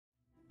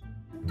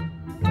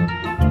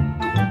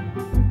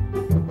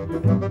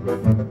Did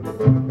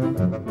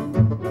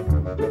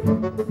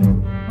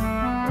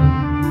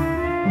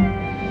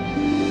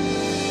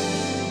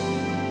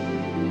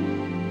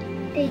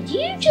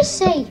you just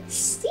say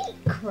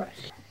secret?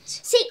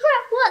 Secret?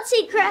 What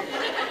secret?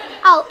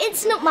 Oh,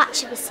 it's not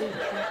much of a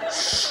secret.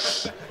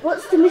 Shh.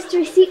 What's the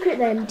mystery secret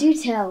then? Do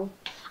tell.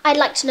 I'd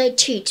like to know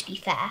too, to be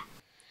fair.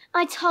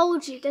 I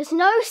told you, there's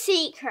no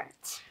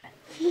secret.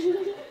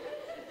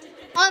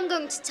 I'm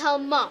going to tell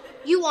Mum.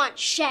 You aren't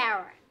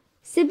sharing.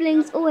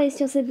 Siblings always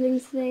tell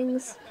siblings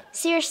things.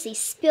 Seriously,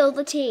 spill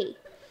the tea.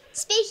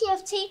 Speaking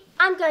of tea,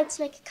 I'm going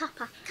to make a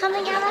cuppa.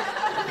 Coming, Anna?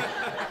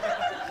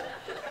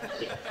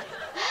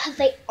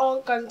 They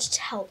aren't going to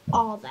tell,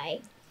 are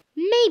they?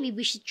 Maybe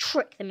we should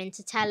trick them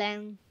into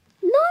telling.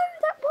 No,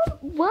 that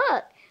won't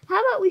work. How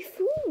about we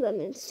fool them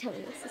into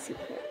telling us the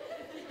secret?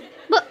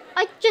 But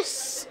I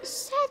just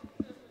said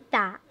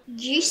that.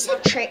 You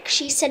said trick,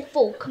 she said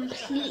fool.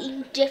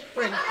 Completely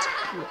different.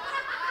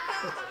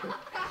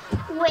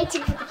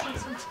 Waiting for the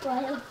case to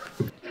spoil.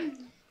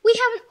 We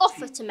have an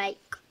offer to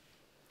make.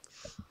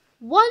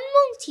 1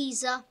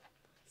 Malteser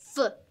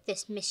for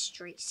this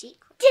mystery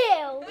secret.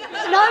 Deal.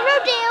 No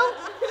deal.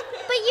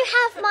 But you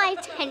have my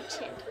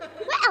attention.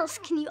 What else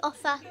can you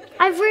offer?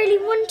 I really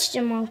wanted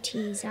a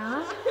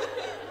Malteser.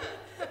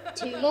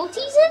 2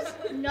 Maltesers?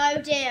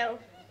 No deal.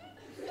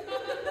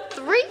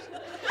 3?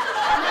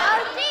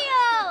 No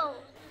deal.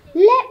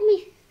 Let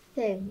me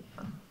think.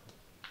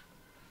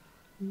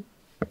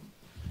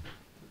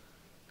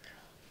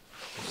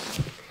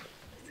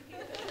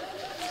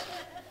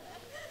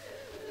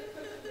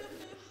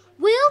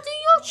 We'll do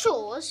your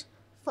chores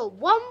for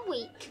 1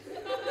 week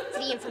for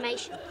the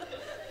information.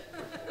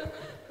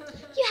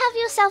 You have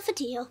yourself a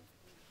deal.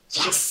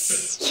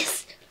 Yes.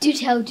 Yes. Do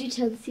tell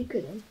the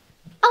secret then.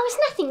 Oh, it's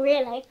nothing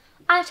really.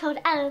 I told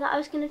Ella that I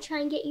was going to try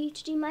and get you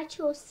to do my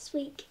chores this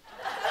week.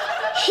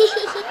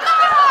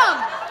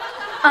 Mom!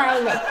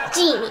 I'm a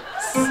genius.